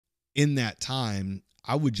in that time,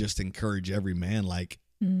 I would just encourage every man, like,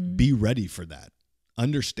 Mm. be ready for that.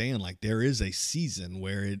 Understand, like, there is a season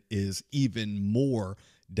where it is even more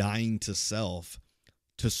dying to self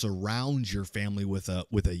to surround your family with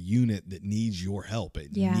a unit that needs your help.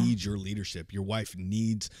 It Yeah. needs your leadership. Your wife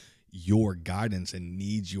needs your guidance and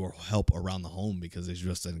needs your help around the home, because it's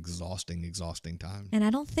just an exhausting time. And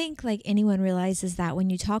I don't think like anyone realizes that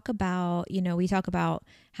when you talk about, we talk about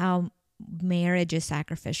how marriage is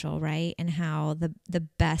sacrificial, right? And how the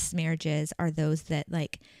best marriages are those that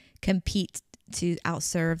like compete to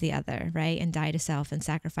outserve the other, right? And die to self and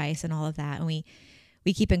sacrifice and all of that. And we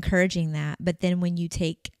keep encouraging that. But then when you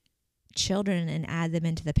take children and add them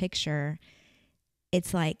into the picture,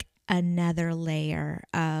 it's like another layer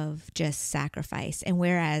of just sacrifice. And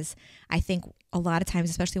whereas I think a lot of times,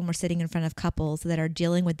 especially when we're sitting in front of couples that are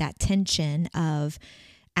dealing with that tension of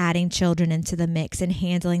adding children into the mix and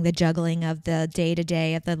handling the juggling of the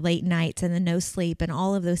day-to-day, of the late nights and the no sleep and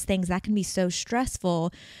all of those things, that can be so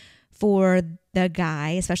stressful for the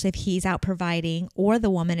guy, especially if he's out providing, or the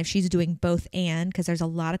woman if she's doing both, and because there's a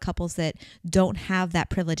lot of couples that don't have that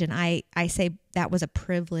privilege. And I say that was a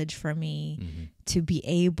privilege for me to be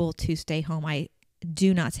able to stay home. I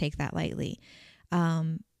do not take that lightly.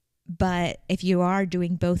 But if you are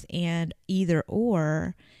doing both and either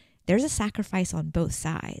or, there's a sacrifice on both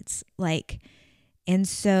sides. And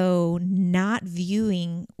so not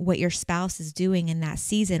viewing what your spouse is doing in that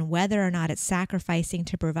season, whether or not it's sacrificing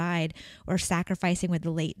to provide or sacrificing with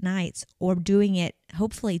the late nights or doing it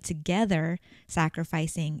hopefully together,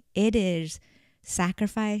 sacrificing, it is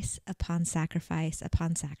sacrifice upon sacrifice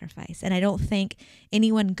upon sacrifice. And I don't think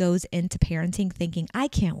anyone goes into parenting thinking, I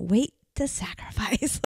can't wait to sacrifice.